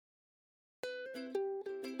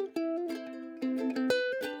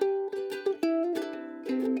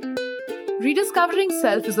Rediscovering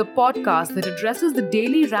Self is a podcast that addresses the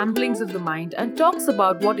daily ramblings of the mind and talks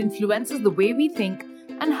about what influences the way we think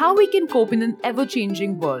and how we can cope in an ever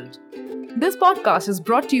changing world. This podcast is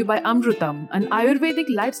brought to you by Amrutam, an Ayurvedic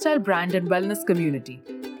lifestyle brand and wellness community.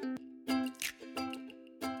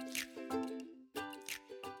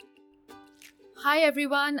 Hi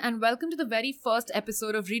everyone, and welcome to the very first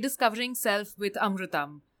episode of Rediscovering Self with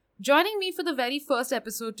Amrutam. Joining me for the very first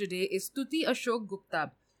episode today is Stuti Ashok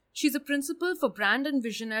Gupta. She's a principal for brand and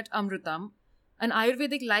vision at Amrutam, an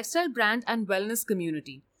Ayurvedic lifestyle brand and wellness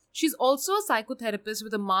community. She's also a psychotherapist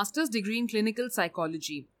with a master's degree in clinical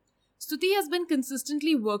psychology. Stuti has been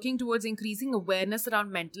consistently working towards increasing awareness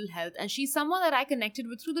around mental health, and she's someone that I connected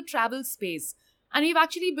with through the travel space. And we've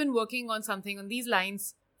actually been working on something on these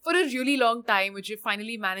lines for a really long time, which we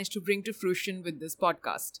finally managed to bring to fruition with this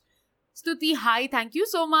podcast. Stuti, hi, thank you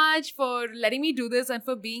so much for letting me do this and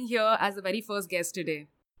for being here as the very first guest today.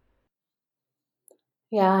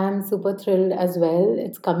 Yeah, I'm super thrilled as well.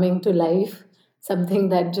 It's coming to life, something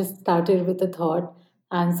that just started with a thought.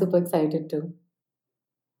 I'm super excited too.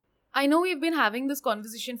 I know we've been having this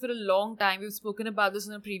conversation for a long time. We've spoken about this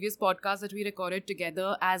in a previous podcast that we recorded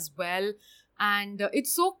together as well. And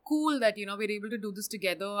it's so cool that, we're able to do this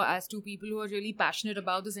together as two people who are really passionate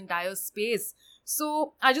about this entire space.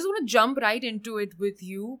 So I just want to jump right into it with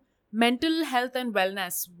you. Mental health and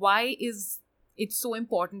wellness. Why is it so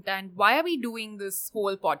important and why are we doing this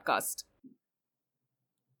whole podcast?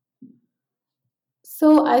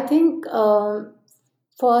 So I think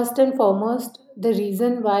first and foremost, the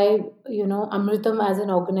reason why Amritam as an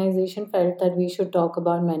organization felt that we should talk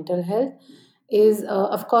about mental health is,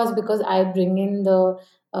 of course, because I bring in the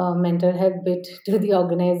mental health bit to the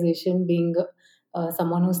organization, being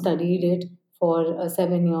someone who studied it for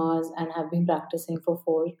 7 years and have been practicing for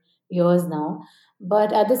 4 years now.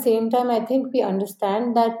 But at the same time, I think we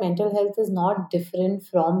understand that mental health is not different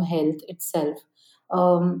from health itself.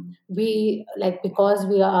 We like, because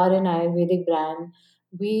we are an Ayurvedic brand,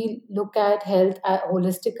 we look at health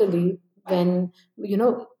holistically. When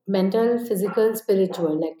mental, physical,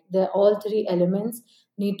 spiritual, like the all three elements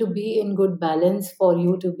need to be in good balance for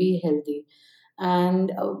you to be healthy.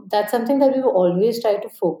 And that's something that we've always tried to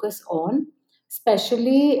focus on,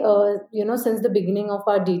 especially since the beginning of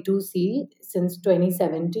our D2C since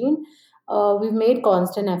 2017. We've made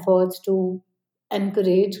constant efforts to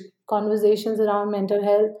encourage conversations around mental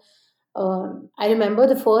health. I remember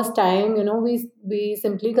the first time, we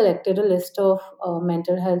simply collected a list of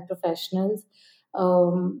mental health professionals,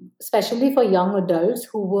 especially for young adults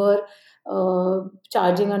who were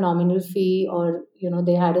charging a nominal fee, or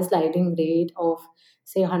they had a sliding rate of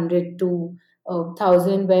say 100 to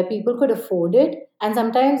 1,000, where people could afford it, and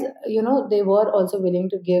sometimes they were also willing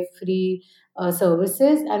to give free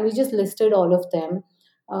services, and we just listed all of them.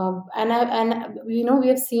 We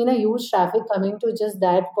have seen a huge traffic coming to just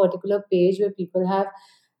that particular page, where people have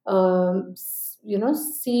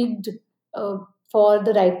seeked uh, for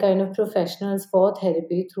the right kind of professionals for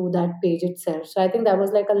therapy through that page itself. So I think that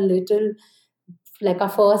was like a little, like a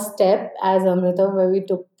first step as Amrita, where we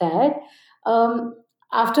took that. Um,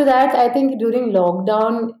 After that, I think during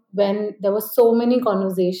lockdown, when there were so many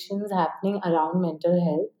conversations happening around mental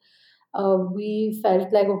health, we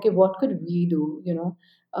felt like, okay, what could we do?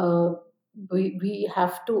 We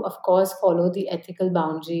have to, of course, follow the ethical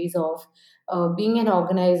boundaries of being an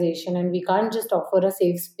organization, and we can't just offer a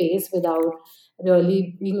safe space without really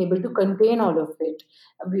being able to contain all of it,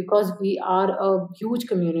 because we are a huge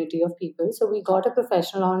community of people. So we got a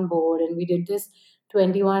professional on board, and we did this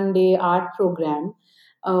 21-day art program.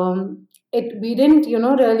 It We didn't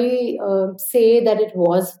really say that it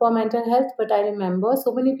was for mental health, but I remember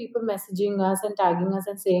so many people messaging us and tagging us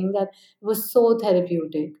and saying that it was so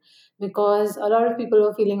therapeutic, because a lot of people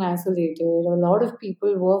were feeling isolated, a lot of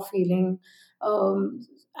people were feeling um,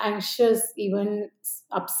 anxious, even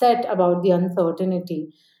upset about the uncertainty.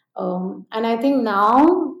 And I think now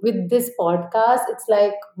with this podcast, it's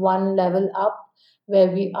like one level up, where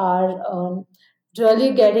we are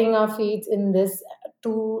really getting our feet in this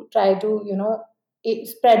to try to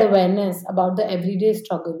spread awareness about the everyday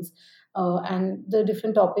struggles and the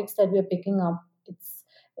different topics that we're picking up.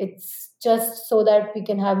 It's just so that we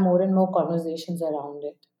can have more and more conversations around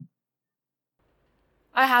it.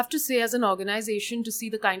 I have to say, as an organization, to see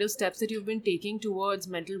the kind of steps that you've been taking towards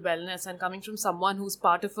mental wellness and coming from someone who's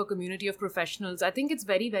part of a community of professionals, I think it's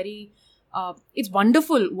very, very, it's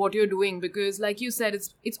wonderful what you're doing because, like you said,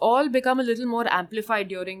 it's all become a little more amplified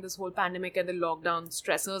during this whole pandemic and the lockdown.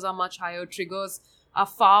 Stressors are much higher, triggers are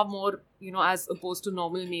far more, as opposed to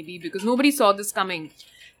normal maybe because nobody saw this coming.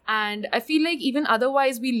 And I feel like even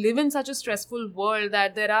otherwise, we live in such a stressful world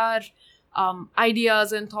that there are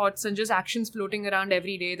ideas and thoughts and just actions floating around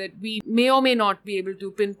every day that we may or may not be able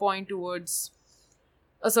to pinpoint towards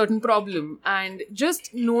a certain problem. And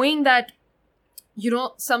just knowing that,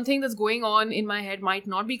 something that's going on in my head might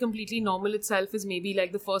not be completely normal itself is maybe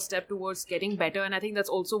like the first step towards getting better. And I think that's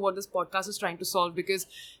also what this podcast is trying to solve, because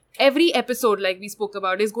every episode, like we spoke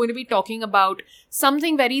about, is going to be talking about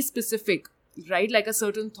something very specific, right? Like a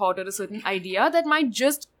certain thought or a certain idea that might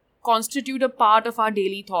just constitute a part of our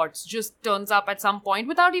daily thoughts, just turns up at some point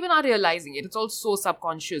without even our realizing it. It's all so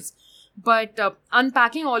subconscious. But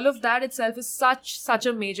unpacking all of that itself is such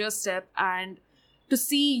a major step. And to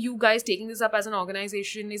see you guys taking this up as an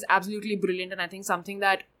organization is absolutely brilliant. And I think something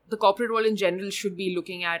that the corporate world in general should be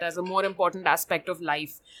looking at as a more important aspect of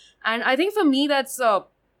life. And I think for me, that's a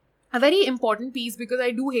very important piece, because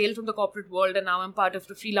I do hail from the corporate world and now I'm part of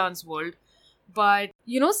the freelance world. But,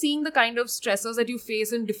 seeing the kind of stressors that you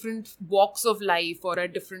face in different walks of life or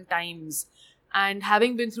at different times, and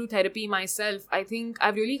having been through therapy myself, I think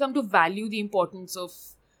I've really come to value the importance of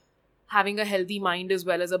having a healthy mind as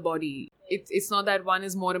well as a body. It's not that one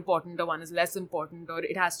is more important or one is less important, or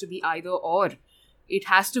it has to be either or. It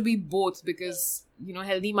has to be both, because,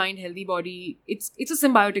 healthy mind, healthy body, it's a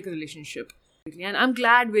symbiotic relationship. And I'm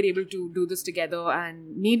glad we're able to do this together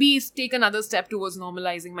and maybe take another step towards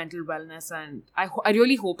normalizing mental wellness. And I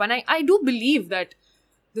really hope, and I do believe that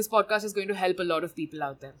this podcast is going to help a lot of people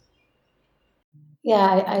out there.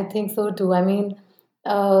 Yeah, I think so too. I mean,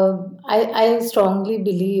 uh, I strongly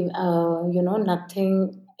believe,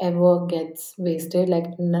 nothing ever gets wasted. Like,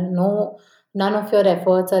 no, none of your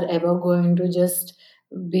efforts are ever going to just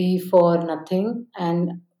be for nothing.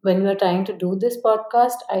 And when we are trying to do this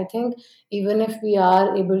podcast, I think even if we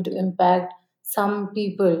are able to impact some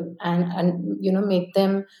people and make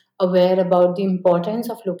them aware about the importance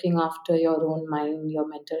of looking after your own mind, your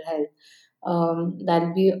mental health,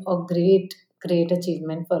 that'll be a great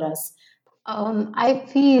achievement for us. I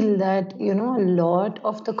feel that, a lot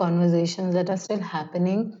of the conversations that are still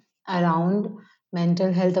happening around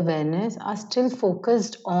mental health awareness are still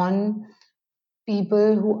focused on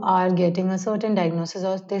people who are getting a certain diagnosis,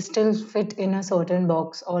 or they still fit in a certain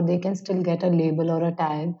box, or they can still get a label or a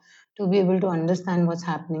tag to be able to understand what's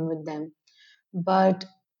happening with them. But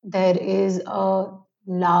there is a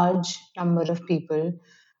large number of people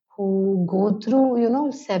who go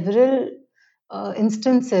through, several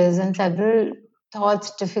instances and several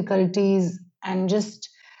thoughts, difficulties, and just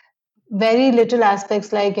very little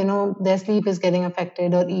aspects, like, their sleep is getting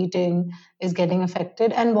affected or eating is getting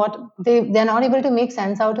affected, and what they're not able to make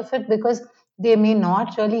sense out of it, because they may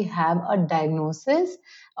not really have a diagnosis,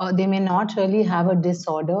 or they may not really have a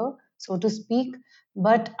disorder, so to speak,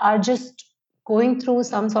 but are just going through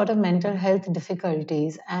some sort of mental health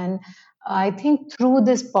difficulties. And I think through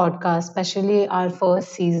this podcast, especially our first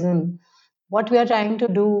season, what we are trying to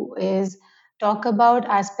do is talk about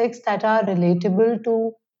aspects that are relatable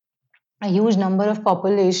to a huge number of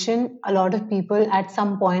population. A lot of people at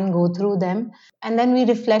some point go through them, and then we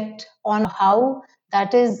reflect on how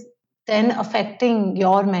that is then affecting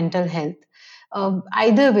your mental health.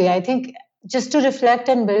 Either way, I think just to reflect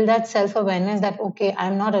and build that self awareness that, okay,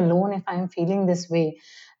 I'm not alone if I'm feeling this way.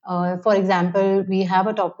 For example, we have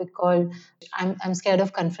a topic called I'm scared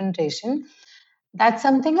of confrontation. That's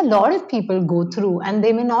something a lot of people go through, and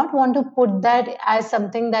they may not want to put that as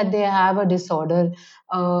something that they have a disorder,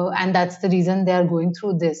 and that's the reason they are going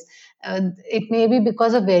through this. It may be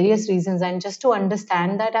because of various reasons, and just to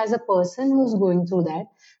understand that as a person who's going through that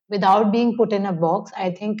without being put in a box,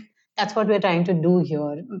 I think that's what we're trying to do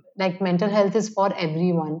here. Like, mental health is for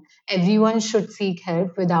everyone. Everyone should seek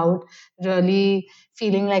help without really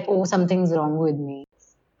feeling like, oh, something's wrong with me.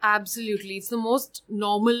 Absolutely. It's the most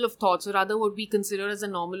normal of thoughts, or rather what we consider as a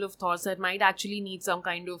normal of thoughts that might actually need some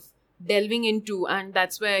kind of delving into. And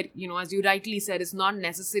that's where, as you rightly said, it's not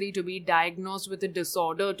necessary to be diagnosed with a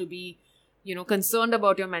disorder to be, concerned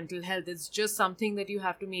about your mental health. It's just something that you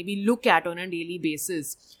have to maybe look at on a daily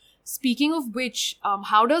basis. Speaking of which,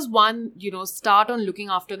 how does one, start on looking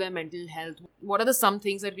after their mental health? What are the some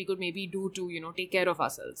things that we could maybe do to, take care of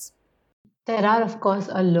ourselves? There are, of course,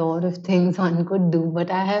 a lot of things one could do, but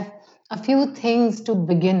I have a few things to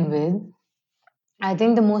begin with. I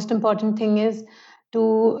think the most important thing is to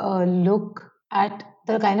look at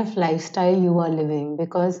the kind of lifestyle you are living,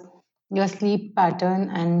 because your sleep pattern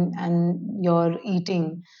and your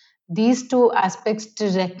eating, these two aspects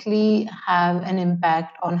directly have an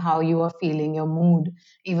impact on how you are feeling, your mood,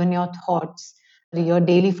 even your thoughts, your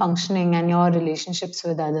daily functioning, and your relationships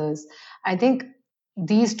with others. I think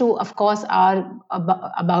these two, of course, are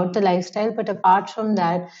about the lifestyle, but apart from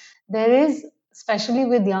that, there is, especially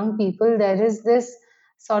with young people, there is this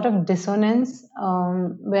sort of dissonance,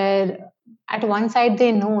 where at one side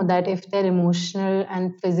they know that if their emotional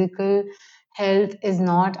and physical health is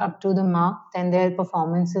not up to the mark, then their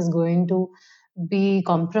performance is going to be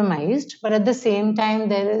compromised. But at the same time,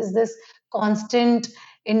 there is this constant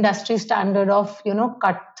industry standard of,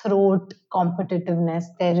 cutthroat competitiveness.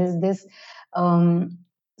 There is this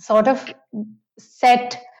sort of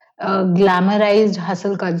set glamorized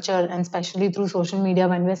hustle culture, and especially through social media,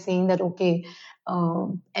 when we're seeing that, okay,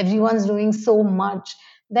 everyone's doing so much,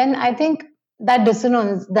 then I think that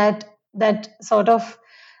dissonance, that sort of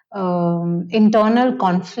internal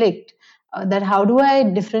conflict, that how do I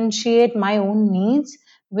differentiate my own needs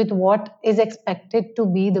with what is expected to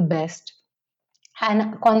be the best,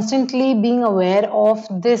 and constantly being aware of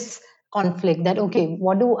this conflict, that okay,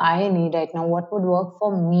 what do I need right now, what would work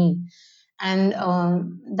for me. And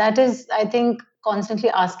that is, I think, constantly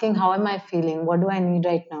asking, how am I feeling, what do I need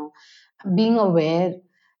right now. Being aware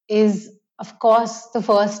is, of course, the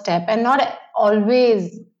first step, and not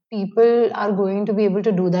always people are going to be able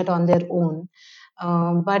to do that on their own.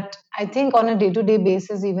 But I think on a day to day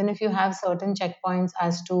basis, even if you have certain checkpoints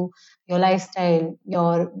as to your lifestyle,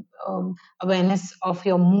 your awareness of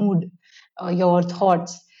your mood, your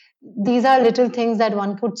thoughts, these are little things that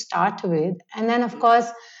one could start with. And then, of course,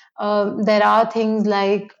 there are things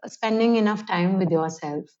like spending enough time with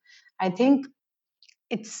yourself. I think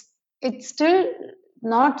it's it's still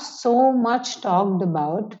not so much talked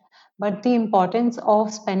about, but the importance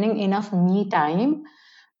of spending enough me time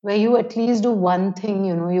where you at least do one thing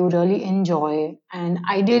you really enjoy, and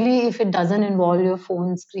ideally if it doesn't involve your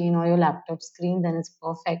phone screen or your laptop screen, then it's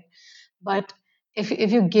perfect. But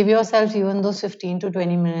if you give yourself even those 15 to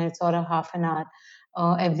 20 minutes or a half an hour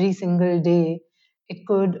every single day, it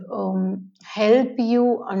could help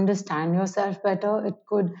you understand yourself better. It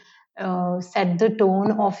could set the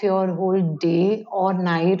tone of your whole day or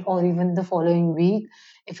night or even the following week,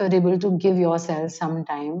 if you're able to give yourself some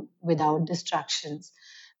time without distractions.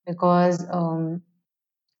 Because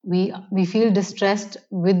we feel distressed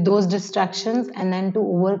with those distractions, and then to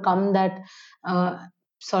overcome that uh,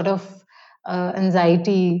 sort of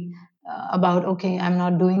anxiety about, okay, I'm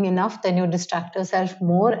not doing enough, then you distract yourself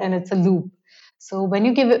more, and it's a loop. So when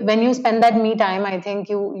you spend that me time, I think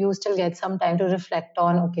you still get some time to reflect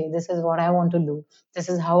on, okay, this is what I want to do, this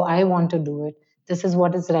is how I want to do it, this is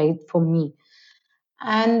what is right for me.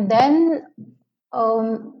 And then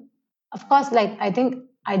of course, like, I think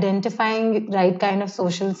identifying right kind of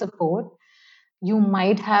social support. You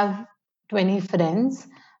might have 20 friends,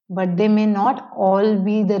 but they may not all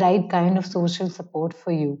be the right kind of social support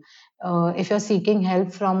for you. If you're seeking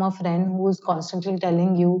help from a friend who's constantly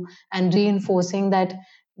telling you and reinforcing that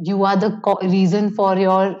you are the reason for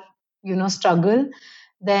your struggle,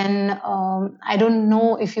 then I don't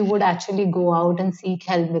know if you would actually go out and seek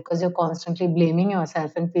help, because you're constantly blaming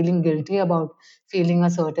yourself and feeling guilty about feeling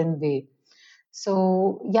a certain way.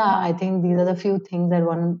 So, yeah, I think these are the few things that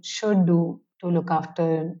one should do to look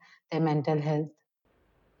after their mental health.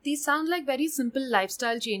 These sound like very simple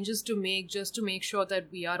lifestyle changes to make, just to make sure that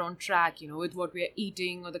we are on track, with what we are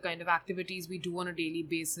eating or the kind of activities we do on a daily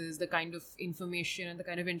basis, the kind of information and the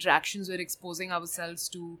kind of interactions we're exposing ourselves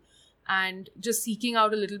to, and just seeking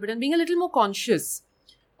out a little bit and being a little more conscious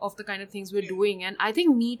of the kind of things we're doing. And I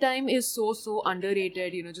think me time is so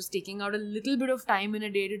underrated, just taking out a little bit of time in a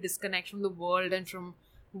day to disconnect from the world and from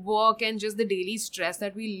work and just the daily stress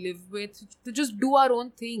that we live with, to just do our own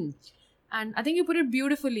thing. And I think you put it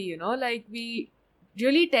beautifully, like we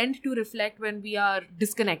really tend to reflect when we are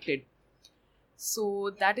disconnected. So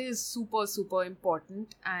that is super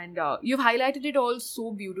important. And you've highlighted it all so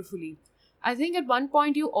beautifully. I think at one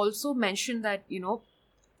point you also mentioned that,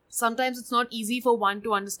 sometimes it's not easy for one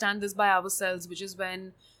to understand this by ourselves, which is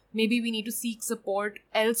when maybe we need to seek support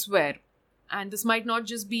elsewhere. And this might not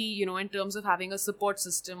just be, in terms of having a support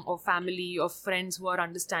system or family or friends who are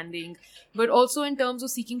understanding, but also in terms of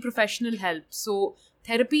seeking professional help. So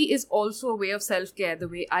therapy is also a way of self-care, the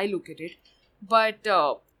way I look at it. But,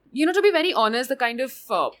 to be very honest, the kind of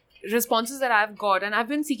responses that I've got, and I've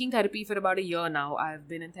been seeking therapy for about a year now. I've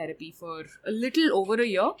been in therapy for a little over a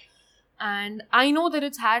year. And I know that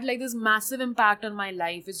it's had like this massive impact on my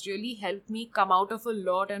life. It's really helped me come out of a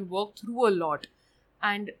lot and work through a lot.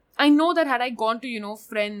 And I know that had I gone to,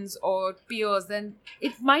 friends or peers, then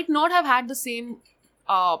it might not have had the same,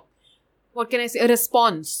 what can I say, a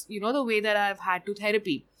response, the way that I've had to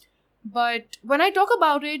therapy. But when I talk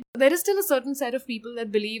about it, there is still a certain set of people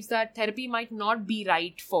that believes that therapy might not be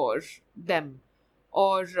right for them,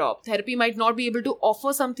 or therapy might not be able to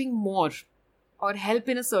offer something more. or help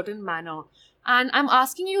in a certain manner. And I'm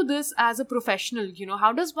asking you this as a professional,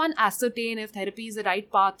 how does one ascertain if therapy is the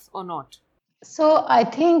right path or not? So I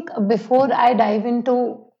think before I dive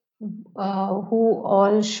into who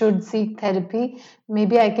all should seek therapy,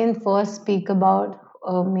 maybe I can first speak about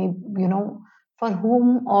maybe, for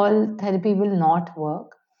whom all therapy will not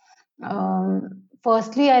work.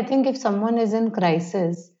 Firstly, I think if someone is in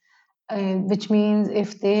crisis, which means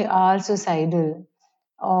if they are suicidal,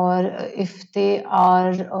 or if they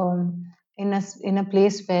are in a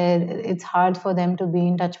place where it's hard for them to be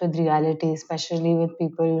in touch with reality, especially with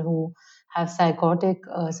people who have psychotic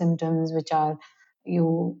symptoms, which are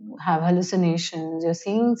you have hallucinations, you're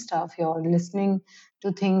seeing stuff, you're listening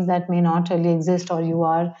to things that may not really exist, or you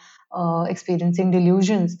are experiencing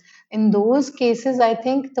delusions. In those cases, I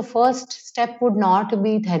think the first step would not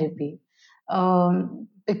be therapy,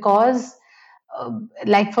 because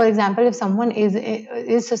like for example, if someone is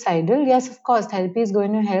suicidal, yes, of course therapy is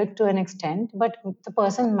going to help to an extent, but the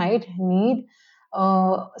person might need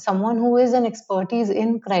someone who is an expertise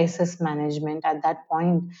in crisis management at that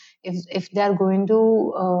point. If they are going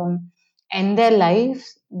to end their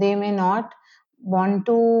lives, they may not want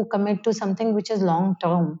to commit to something which is long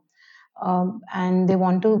term, and they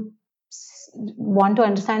want to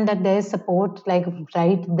understand that there is support like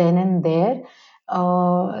right then and there,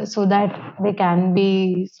 so that they can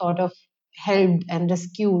be sort of helped and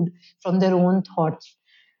rescued from their own thoughts.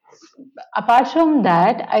 Apart from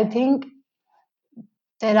that, I think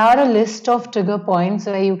there are a list of trigger points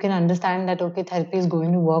where you can understand that okay, therapy is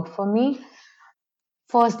going to work for me.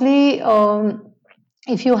 Firstly,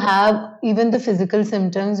 if you have even the physical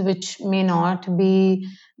symptoms which may not be,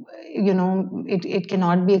 it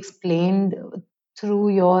cannot be explained through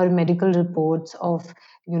your medical reports of,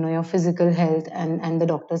 your physical health, and the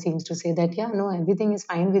doctor seems to say that, yeah, no, everything is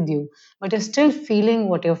fine with you, but you're still feeling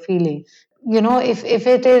what you're feeling. If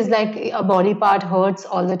it is like a body part hurts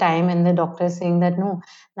all the time and the doctor is saying that no,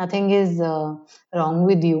 nothing is wrong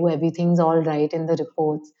with you, everything's all right in the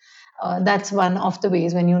reports, that's one of the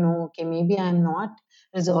ways when okay, maybe I'm not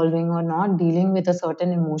resolving or not dealing with a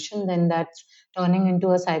certain emotion, then that's turning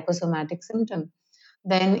into a psychosomatic symptom.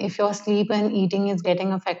 Then if your sleep and eating is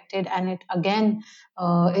getting affected, and it again,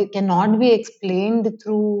 it cannot be explained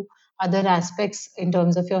through other aspects in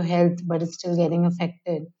terms of your health, but it's still getting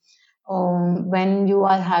affected. When you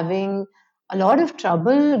are having a lot of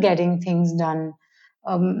trouble getting things done,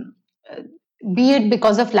 um, uh, be it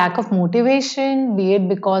because of lack of motivation, be it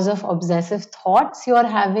because of obsessive thoughts you are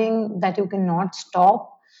having that you cannot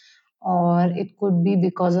stop, or it could be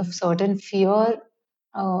because of certain fear.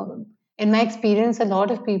 Uh, in my experience, a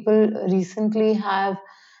lot of people recently have,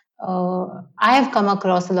 I have come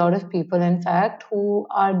across a lot of people, in fact, who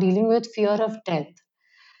are dealing with fear of death,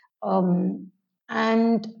 um,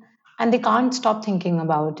 and and they can't stop thinking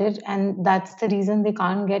about it, and that's the reason they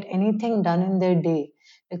can't get anything done in their day,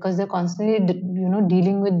 because they're constantly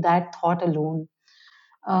dealing with that thought alone.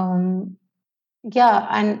 um, yeah,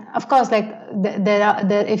 and of course, like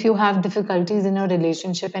there, if you have difficulties in a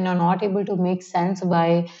relationship and you're not able to make sense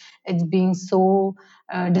why it's being so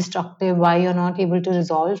destructive, why you're not able to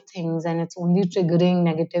resolve things, and it's only triggering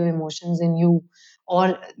negative emotions in you,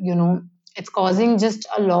 or it's causing just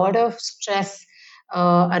a lot of stress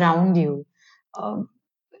around you. Um,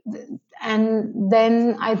 and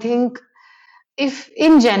then I think, if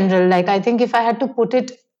in general, like I think if I had to put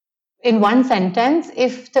it in one sentence,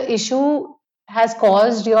 if the issue has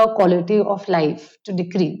caused your quality of life to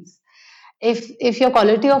decrease, if your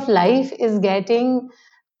quality of life is getting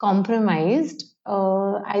compromised,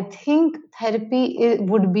 I think therapy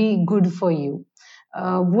would be good for you,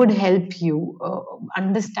 would help you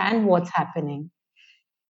understand what's happening.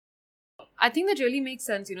 I think that really makes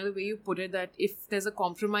sense, the way you put it, that if there's a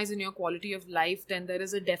compromise in your quality of life, then there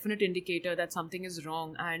is a definite indicator that something is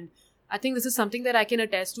wrong. And I think this is something that I can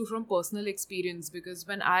attest to from personal experience, because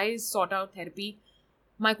when I sought out therapy,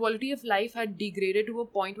 my quality of life had degraded to a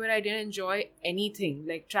point where I didn't enjoy anything.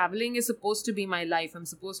 Like, traveling is supposed to be my life. I'm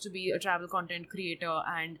supposed to be a travel content creator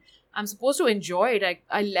and I'm supposed to enjoy it.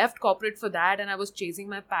 I left corporate for that and I was chasing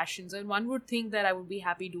my passions. And one would think that I would be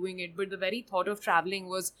happy doing it, but the very thought of traveling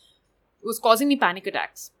was causing me panic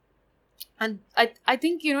attacks. And I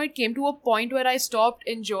think, it came to a point where I stopped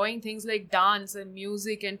enjoying things like dance and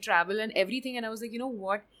music and travel and everything. And I was like,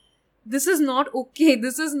 what? This is not okay.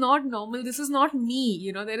 This is not normal. This is not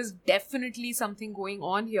me. There is definitely something going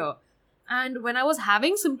on here. And when I was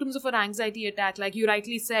having symptoms of an anxiety attack, like you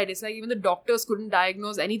rightly said, it's like even the doctors couldn't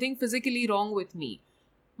diagnose anything physically wrong with me.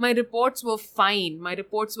 My reports were fine. My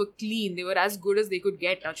reports were clean. They were as good as they could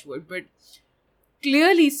get, touch wood. But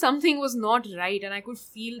clearly something was not right, and I could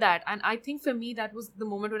feel that. And I think for me, that was the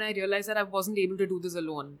moment when I realized that I wasn't able to do this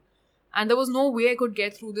alone. And there was no way I could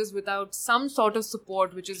get through this without some sort of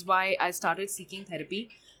support, which is why I started seeking therapy.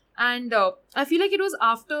 And I feel like it was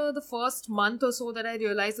after the first month or so that I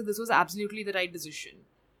realized that this was absolutely the right decision.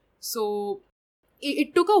 So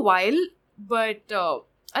it took a while, but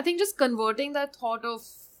I think just converting that thought of,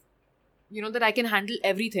 that I can handle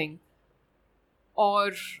everything,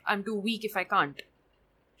 or I'm too weak if I can't,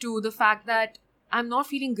 to the fact that I'm not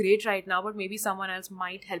feeling great right now, but maybe someone else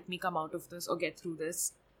might help me come out of this or get through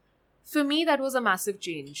this. For me, that was a massive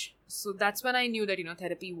change. So that's when I knew that,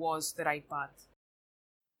 therapy was the right path.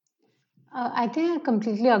 I think I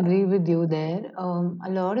completely agree with you there. A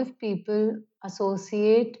lot of people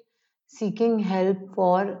associate seeking help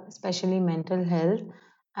for, especially mental health,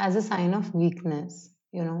 as a sign of weakness.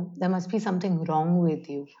 There must be something wrong with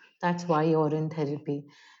you. That's why you're in therapy.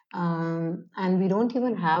 And we don't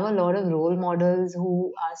even have a lot of role models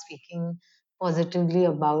who are speaking positively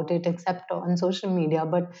about it, except on social media.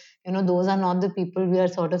 But, those are not the people we are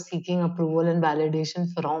sort of seeking approval and validation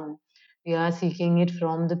from. We are seeking it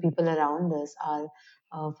from the people around us,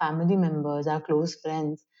 our family members, our close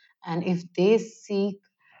friends. And if they seek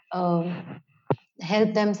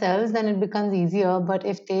help themselves, then it becomes easier. But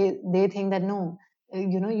if they think that no,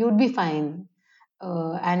 you'd be fine,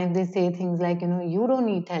 and if they say things like, you don't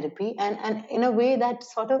need therapy, and in a way that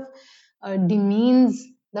sort of demeans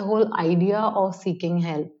the whole idea of seeking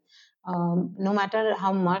help. No matter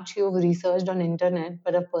how much you've researched on internet,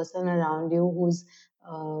 but a person around you whose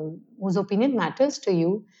opinion matters to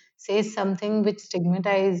you says something which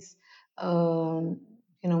stigmatizes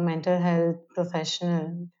mental health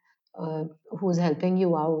professional uh, who's helping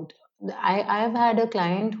you out. I have had a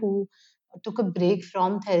client who took a break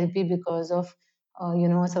from therapy because of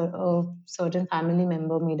a certain family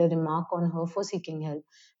member made a remark on her for seeking help,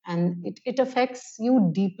 and it affects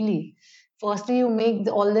you deeply. Firstly, you make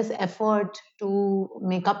all this effort to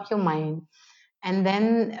make up your mind, and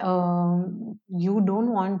then you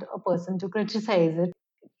don't want a person to criticize it.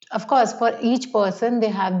 Of course, for each person, they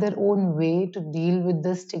have their own way to deal with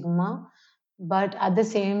the stigma. But at the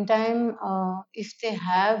same time, if they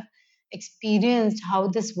have experienced how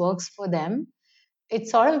this works for them, it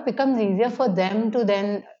sort of becomes easier for them to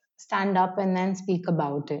then stand up and then speak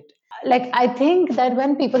about it. Like, I think that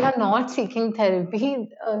when people are not seeking therapy,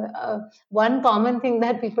 one common thing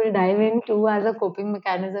that people dive into as a coping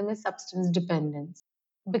mechanism is substance dependence,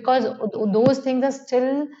 because those things are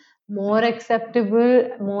still more acceptable,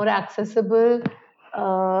 more accessible,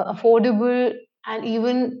 affordable, and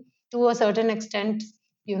even to a certain extent,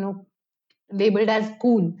 you know labeled as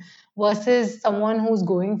cool, versus someone who's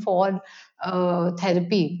going for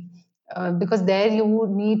therapy, because there you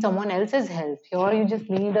need someone else's help. Here you just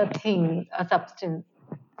need a thing, a substance.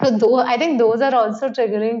 So though I think those are also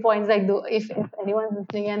triggering points. Like, though, if anyone's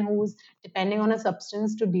listening and who's depending on a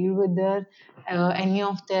substance to deal with their any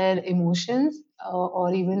of their emotions,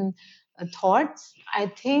 or even thoughts, I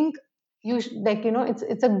think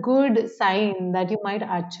it's a good sign that you might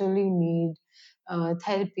actually need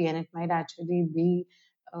therapy, and it might actually be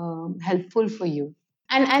helpful for you.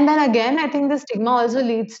 And then again, I think the stigma also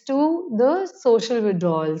leads to the social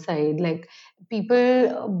withdrawal side. Like,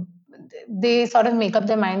 people, they sort of make up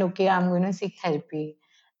their mind, okay, I'm going to seek therapy.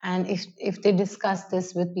 And if they discuss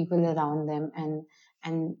this with people around them,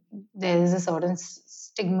 and there is a certain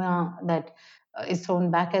stigma that is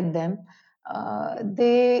thrown back at them,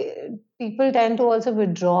 they people tend to also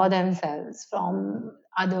withdraw themselves from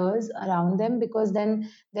others around them, because then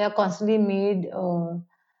they are constantly made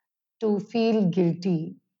to feel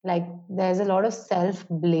guilty. Like, there's a lot of self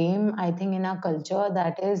blame, I think, in our culture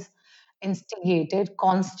that is instigated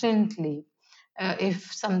constantly.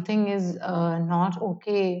 If something is not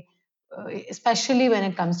okay, especially when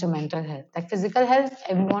it comes to mental health, like physical health,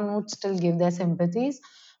 everyone would still give their sympathies.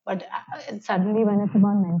 But suddenly, when it's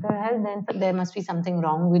about mental health, then there must be something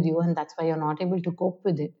wrong with you, and that's why you're not able to cope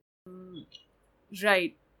with it.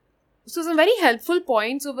 Right. So some very helpful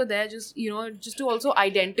points over there, just to also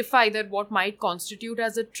identify that what might constitute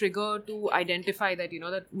as a trigger to identify that,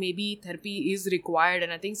 that maybe therapy is required.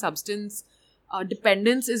 And I think substance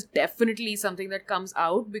dependence is definitely something that comes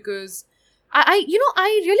out, because I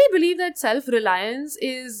really believe that self-reliance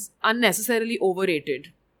is unnecessarily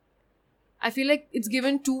overrated. I feel like it's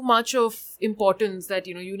given too much of importance that,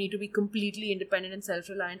 you need to be completely independent and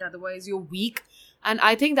self-reliant, otherwise you're weak. And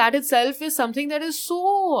I think that itself is something that is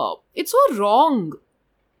it's so wrong,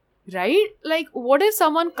 right? Like, what if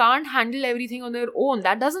someone can't handle everything on their own?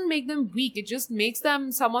 That doesn't make them weak. It just makes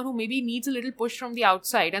them someone who maybe needs a little push from the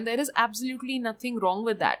outside. And there is absolutely nothing wrong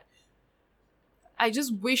with that. I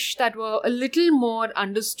just wish that were a little more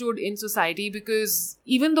understood in society, because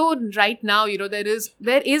even though right now,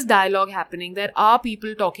 there is dialogue happening, there are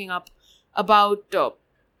people talking up about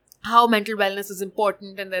how mental wellness is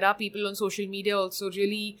important, and there are people on social media also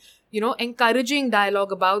really encouraging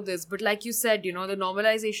dialogue about this. But like you said, the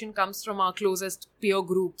normalization comes from our closest peer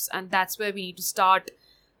groups, and that's where we need to start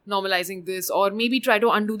normalizing this, or maybe try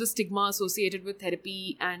to undo the stigma associated with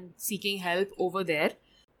therapy and seeking help over there.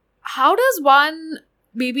 How does one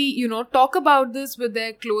maybe talk about this with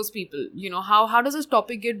their close people? How does this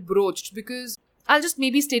topic get broached? Because I'll just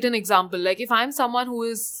maybe state an example. Like, if I'm someone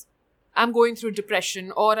I'm going through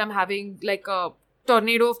depression, or I'm having like a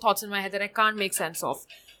tornado of thoughts in my head that I can't make sense of,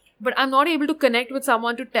 but I'm not able to connect with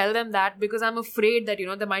someone to tell them that, because I'm afraid that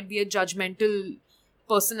there might be a judgmental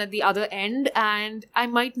person at the other end, and I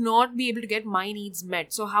might not be able to get my needs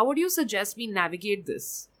met. So how would you suggest we navigate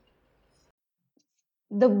this?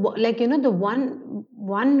 The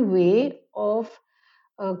one way of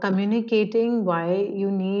communicating why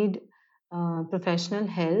you need professional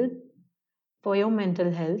help for your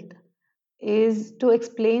mental health is to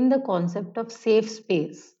explain the concept of safe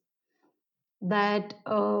space, that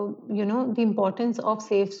the importance of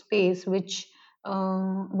safe space, which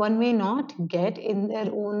one may not get in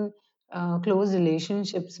their own close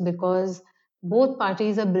relationships, because both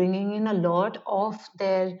parties are bringing in a lot of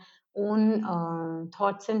their own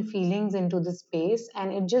thoughts and feelings into the space,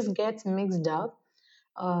 and it just gets mixed up.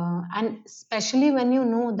 And especially when you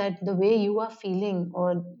know that the way you are feeling,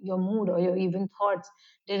 or your mood, or your even thoughts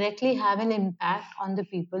directly have an impact on the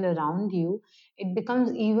people around you, it becomes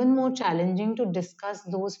even more challenging to discuss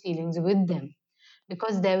those feelings with them,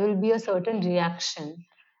 because there will be a certain reaction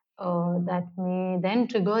that may then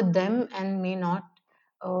trigger them and may not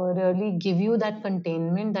really give you that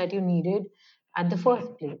containment that you needed at the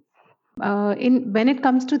first place. In When it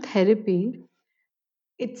comes to therapy,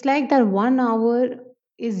 it's like that 1 hour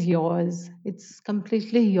is yours. It's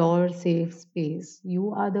completely your safe space.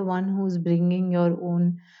 You are the one who's bringing your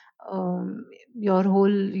own, your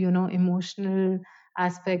whole, emotional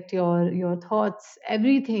aspect, your thoughts,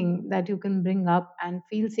 everything that you can bring up and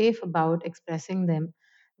feel safe about expressing them,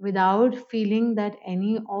 without feeling that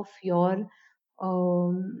any of your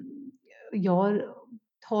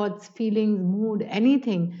thoughts, feelings, mood,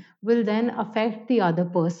 anything will then affect the other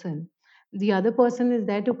person. The other person is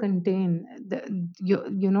there to contain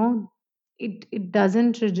it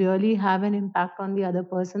doesn't really have an impact on the other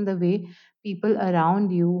person the way people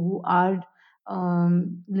around you who are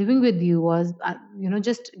living with you, or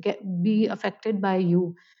just be affected by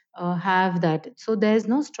you, have that. So there's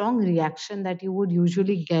no strong reaction that you would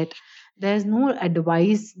usually get. There's no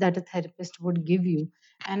advice that a therapist would give you.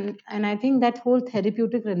 And I think that whole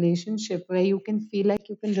therapeutic relationship where you can feel like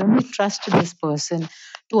you can really trust this person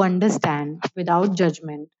to understand without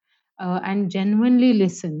judgment, and genuinely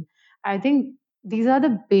listen. I think these are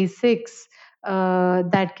the basics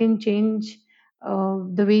that can change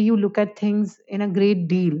the way you look at things in a great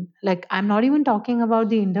deal. Like, I'm not even talking about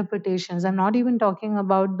the interpretations, I'm not even talking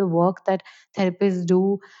about the work that therapists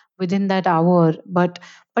do within that hour, but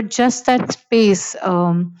just that space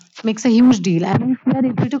makes a huge deal. And if we are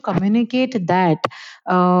able to communicate that,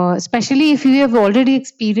 especially if you have already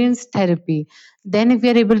experienced therapy, then if we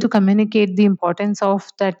are able to communicate the importance of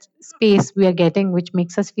that space we are getting, which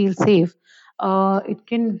makes us feel safe, it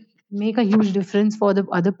can make a huge difference for the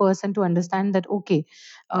other person to understand that, okay,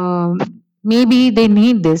 um, maybe they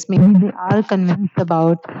need this, maybe they are convinced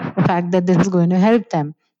about the fact that this is going to help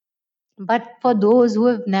them. But for those who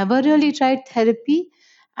have never really tried therapy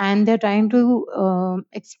and they're trying to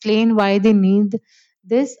explain why they need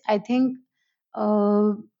this, I think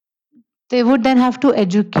uh, they would then have to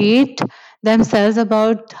educate themselves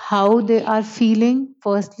about how they are feeling,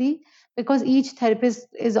 firstly, because each therapist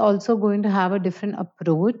is also going to have a different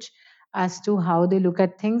approach as to how they look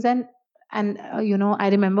at things. And I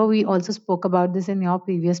remember we also spoke about this in your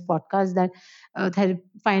previous podcast, that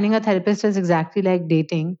finding a therapist is exactly like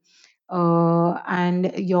dating,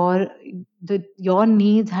 and your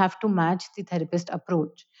needs have to match the therapist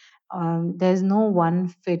approach. There's no one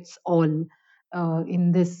fits all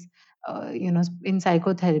in this, in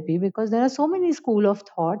psychotherapy, because there are so many school of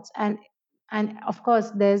thoughts, and of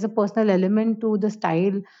course there's a personal element to the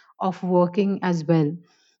style of working as well.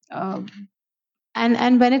 Uh,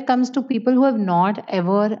 and when it comes to people who have not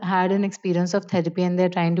ever had an experience of therapy, and they're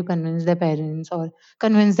trying to convince their parents or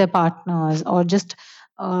convince their partners, or just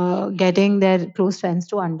getting their close friends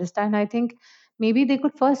to understand, I think maybe they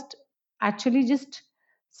could first actually just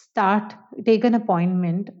start, take an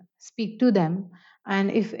appointment, speak to them.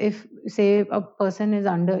 And if say a person is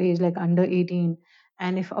underage, like under 18,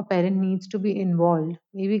 And if a parent needs to be involved,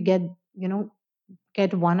 maybe you know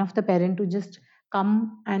get one of the parent to just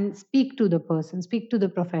come and speak to the person, speak to the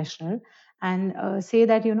professional, and say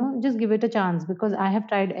that, just give it a chance, because I have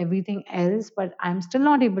tried everything else, but I'm still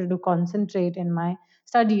not able to concentrate in my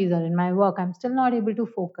studies or in my work. I'm still not able to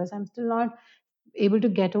focus. I'm still not able to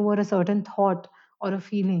get over a certain thought or a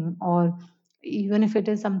feeling, or even if it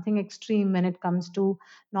is something extreme when it comes to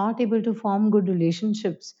not able to form good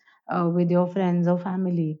relationships with your friends or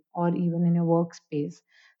family, or even in your workspace.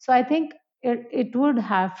 So I think it would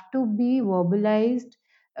have to be verbalized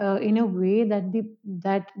in a way that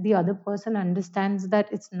the other person understands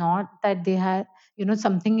that it's not that they have,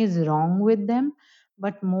 something is wrong with them,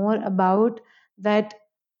 but more about that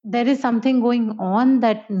there is something going on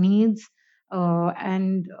that needs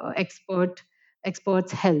and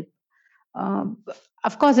experts help. um,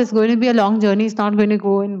 of course, it's going to be a long journey. It's not going to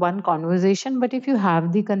go in one conversation. But if you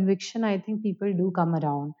have the conviction, I think people do come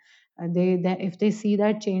around. They if they see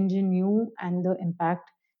that change in you and the impact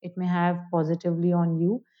it may have positively on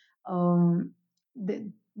you,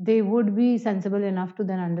 they would be sensible enough to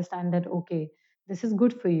then understand that, okay, this is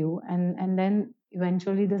good for you, and then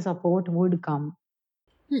eventually the support would come.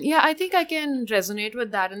 Yeah, I think I can resonate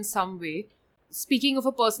with that in some way. Speaking of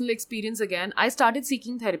a personal experience again, I started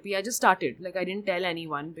seeking therapy. I just started. Like, I didn't tell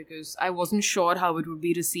anyone because I wasn't sure how it would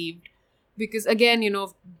be received. Because, again,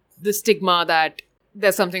 the stigma that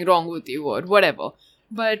there's something wrong with you or whatever.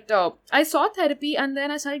 But I saw therapy and then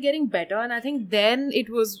I started getting better. And I think then it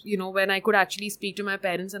was, when I could actually speak to my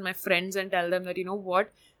parents and my friends and tell them that,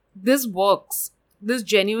 what, this works. This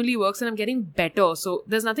genuinely works and I'm getting better. So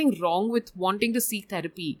there's nothing wrong with wanting to seek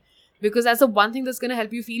therapy because that's the one thing that's going to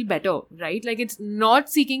help you feel better, right? Like it's not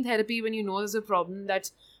seeking therapy when you know there's a problem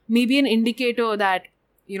that's maybe an indicator that,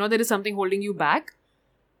 there is something holding you back.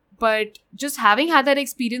 But just having had that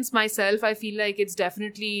experience myself, I feel like it's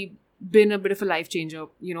definitely been a bit of a life changer,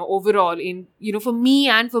 overall in, for me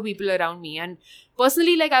and for people around me. And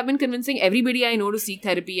personally, like I've been convincing everybody I know to seek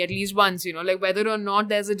therapy at least once, like whether or not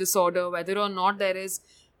there's a disorder, whether or not there is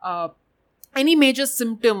uh, any major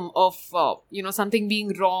symptom of, something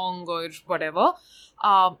being wrong or whatever.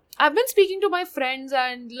 I've been speaking to my friends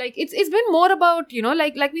and like it's been more about,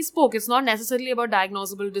 like we spoke, it's not necessarily about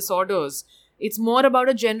diagnosable disorders. It's more about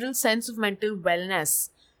a general sense of mental wellness.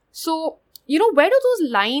 So, where do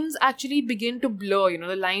those lines actually begin to blur,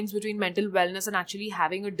 the lines between mental wellness and actually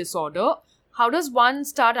having a disorder? How does one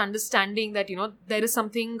start understanding that, there is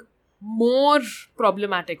something more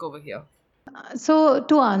problematic over here? So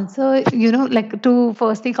to answer, like to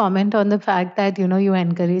firstly comment on the fact that, you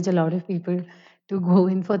encourage a lot of people to go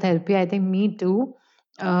in for therapy. I think me too.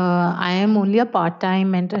 I am only a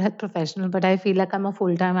part-time mental health professional, but I feel like I'm a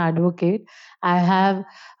full-time advocate. I have,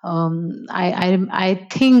 I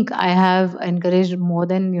think I have encouraged more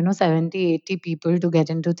than, 70, 80 people to get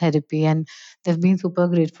into therapy, and they've been super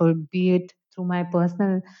grateful, be it through my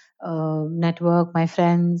personal network, my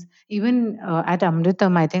friends, even at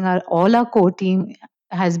Amritam, I think all our core team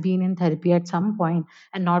has been in therapy at some point,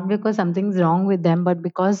 and not because something's wrong with them, but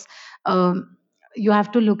because um, you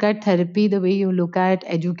have to look at therapy the way you look at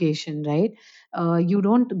education, right? You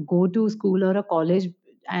don't go to school or a college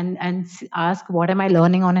and ask what am I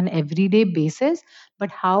learning on an everyday basis,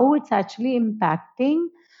 but how it's actually impacting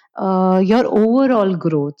your overall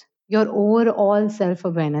growth, your overall self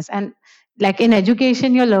awareness. And like in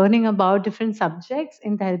education you're learning about different subjects,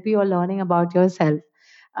 in therapy you're learning about yourself.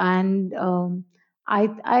 And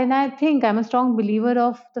I think I'm a strong believer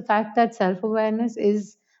of the fact that self awareness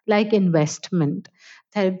is like investment.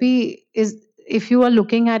 Therapy is, if you are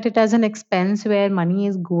looking at it as an expense where money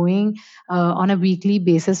is going on a weekly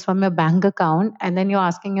basis from your bank account, and then you're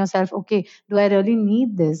asking yourself, okay, do I really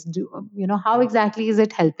need this? How exactly is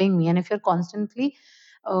it helping me? And if you're constantly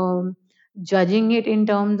um, judging it in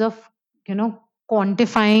terms of,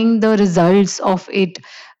 quantifying the results of it,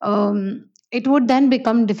 it would then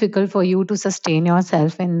become difficult for you to sustain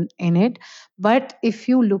yourself in it. But if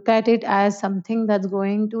you look at it as something that's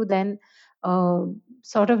going to then uh,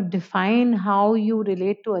 sort of define how you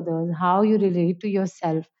relate to others, how you relate to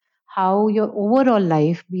yourself, how your overall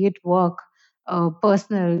life, be it work,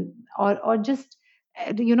 personal, or just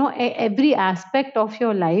every aspect of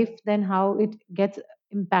your life, then how it gets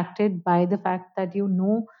impacted by the fact that you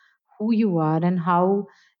know who you are, and how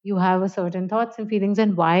you have a certain thoughts and feelings,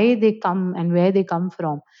 and why they come and where they come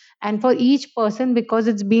from. And for each person, because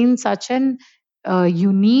it's been such an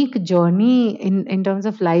unique journey in terms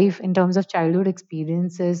of life, in terms of childhood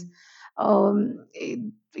experiences,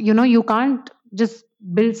 you can't just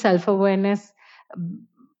build self awareness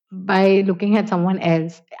by looking at someone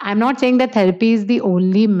else. I'm not saying that therapy is the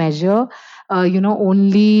only measure,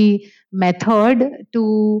 only method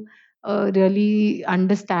to really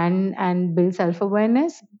understand and build self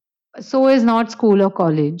awareness. So is not school or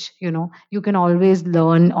college. You can always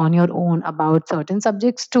learn on your own about certain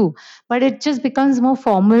subjects too, but it just becomes more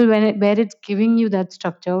formal where it's giving you that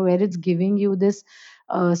structure, where it's giving you this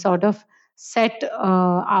sort of set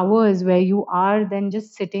hours where you are then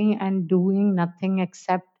just sitting and doing nothing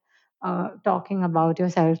except talking about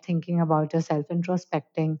yourself, thinking about yourself,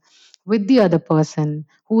 introspecting with the other person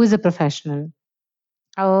who is a professional.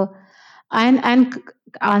 uh, and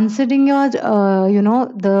answering your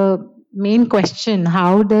the main question,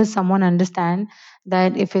 how does someone understand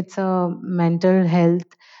that if it's a mental health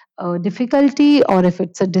difficulty or if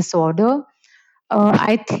it's a disorder?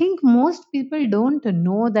 I think most people don't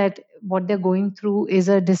know that what they're going through is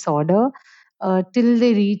a disorder till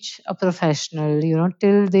they reach a professional,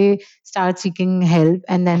 till they start seeking help,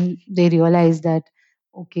 and then they realize that,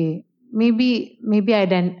 okay, maybe I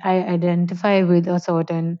identify with a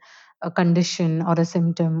certain condition or a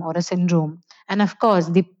symptom or a syndrome. And of course,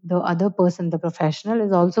 the other person, the professional,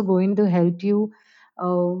 is also going to help you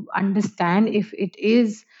understand if it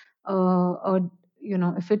is a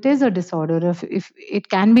if it is a disorder, if it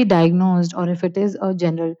can be diagnosed, or if it is a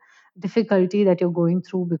general difficulty that you're going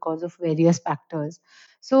through because of various factors.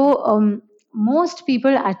 So most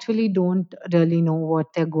people actually don't really know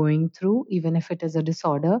what they're going through, even if it is a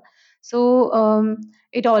disorder. So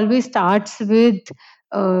it always starts with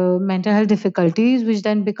mental health difficulties, which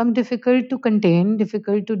then become difficult to contain,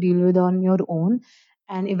 difficult to deal with on your own.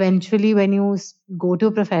 And eventually, when you go to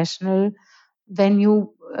a professional, then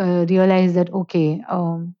you realize that, okay,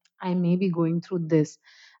 I may be going through this.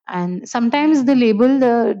 And sometimes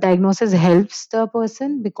the diagnosis helps the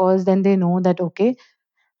person, because then they know that, okay,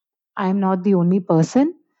 I'm not the only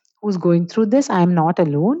person who's going through this, I'm not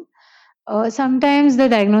alone. Sometimes the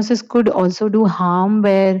diagnosis could also do harm,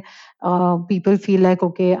 where people feel like,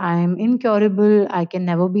 okay, I am incurable, I can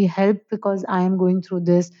never be helped because I am going through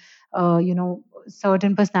this.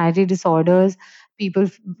 Certain personality disorders, people,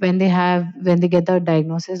 when they get the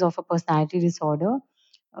diagnosis of a personality disorder,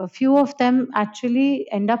 a few of them actually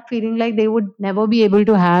end up feeling like they would never be able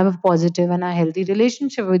to have a positive and a healthy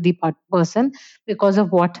relationship with the person, because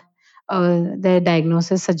of what their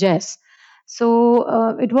diagnosis suggests.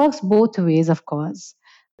 So it works both ways, of course.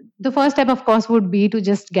 The first step, of course, would be to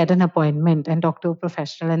just get an appointment and talk to a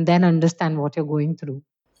professional and then understand what you're going through.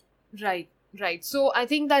 Right, right. So I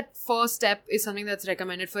think that first step is something that's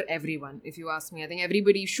recommended for everyone, if you ask me. I think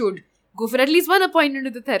everybody should go for at least one appointment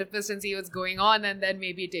with the therapist and see what's going on, and then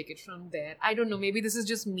maybe take it from there. I don't know, maybe this is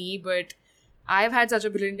just me, but I've had such a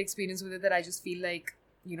brilliant experience with it that I just feel like,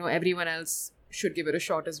 everyone else should give it a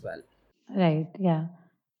shot as well. Right. Yeah.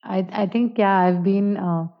 I think, yeah, I've been,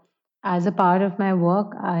 as a part of my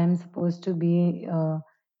work, I am supposed to be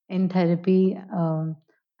in therapy. And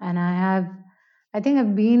I think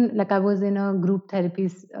I've been, like, I was in a group therapy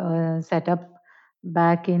setup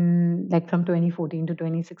back in, like, from 2014 to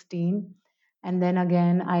 2016. And then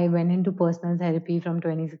again, I went into personal therapy from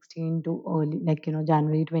 2016 to early, like,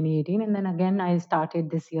 January 2018. And then again, I started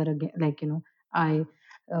this year again, like, I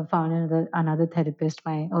found another therapist.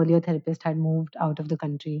 My earlier therapist had moved out of the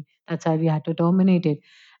country. That's why we had to terminate it.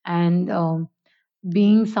 And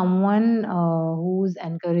being someone who's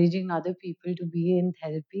encouraging other people to be in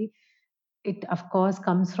therapy, it of course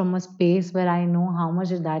comes from a space where I know how much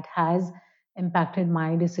that has impacted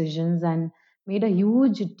my decisions and made a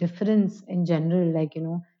huge difference in general. Like,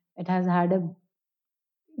 it has had a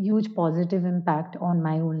huge positive impact on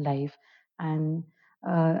my own life. And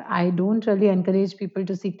I don't really encourage people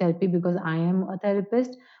to seek therapy because I am a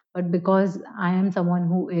therapist, but because I am someone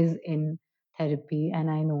who is in therapy and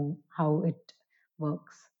I know how it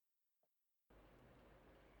works.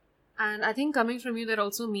 And I think coming from you, that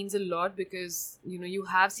also means a lot because you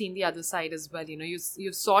have seen the other side as well.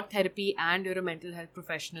 You've sought therapy and you're a mental health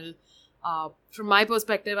professional. From my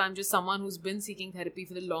perspective, I'm just someone who's been seeking therapy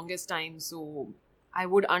for the longest time, so I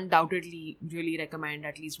would undoubtedly really recommend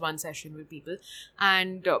at least one session with people.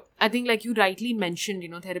 And I think, like you rightly mentioned,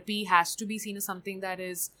 therapy has to be seen as something that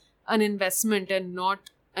is an investment and not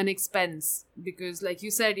an expense. Because, like you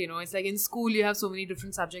said, it's like in school you have so many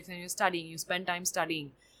different subjects and you're studying, you spend time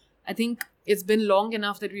studying. I think it's been long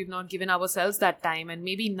enough that we've not given ourselves that time, and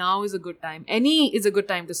maybe now is a good time. Any is a good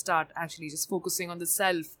time to start actually just focusing on the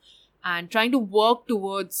self and trying to work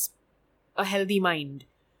towards a healthy mind.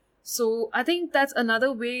 So I think that's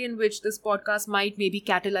another way in which this podcast might maybe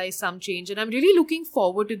catalyze some change. And I'm really looking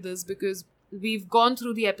forward to this because we've gone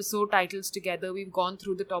through the episode titles together, we've gone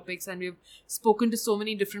through the topics, and we've spoken to so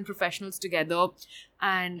many different professionals together.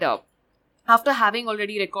 And after having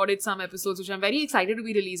already recorded some episodes, which I'm very excited to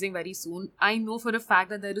be releasing very soon, I know for a fact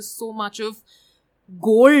that there is so much of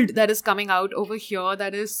gold that is coming out over here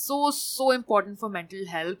that is so important for mental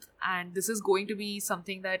health. And this is going to be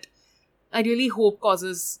something that I really hope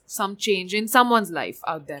causes some change in someone's life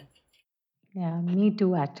out there. Yeah, me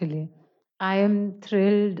too, actually. I am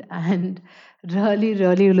thrilled and really,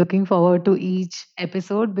 really looking forward to each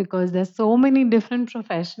episode because there's so many different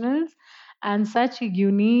professionals and such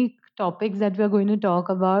unique topics that we're going to talk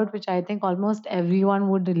about, which I think almost everyone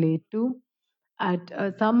would relate to.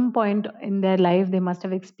 At some point in their life, they must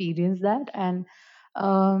have experienced that, and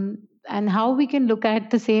how we can look at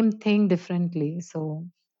the same thing differently. So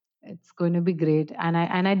it's going to be great, and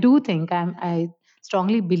I do think I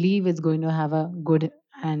strongly believe it's going to have a good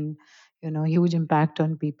and huge impact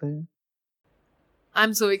on people.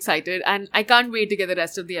 I'm so excited and I can't wait to get the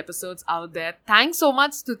rest of the episodes out there. Thanks so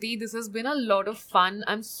much, Stuti. This has been a lot of fun.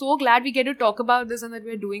 I'm so glad we get to talk about this and that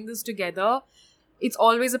we're doing this together. It's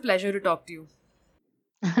always a pleasure to talk to you.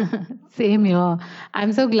 Same here.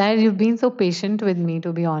 I'm so glad you've been so patient with me,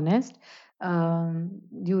 to be honest.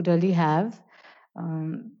 You really have.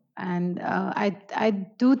 And I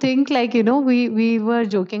do think, like, we were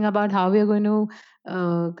joking about how we're going to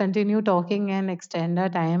continue talking and extend our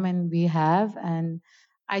time, and we have. And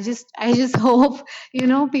I just hope,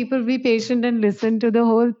 people be patient and listen to the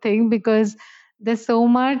whole thing, because there's so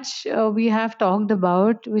much we have talked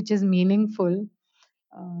about which is meaningful.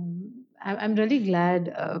 I'm really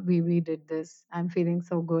glad we did this. I'm feeling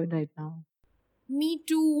so good right now. Me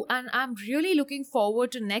too, and I'm really looking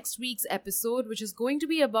forward to next week's episode, which is going to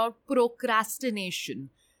be about procrastination.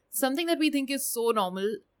 Something that we think is so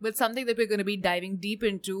normal, but something that we're going to be diving deep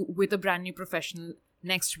into with a brand new professional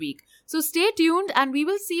next week. So stay tuned, and we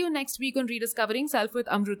will see you next week on Rediscovering Self with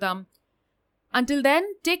Amrutam. Until then,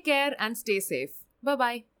 take care and stay safe. Bye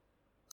bye.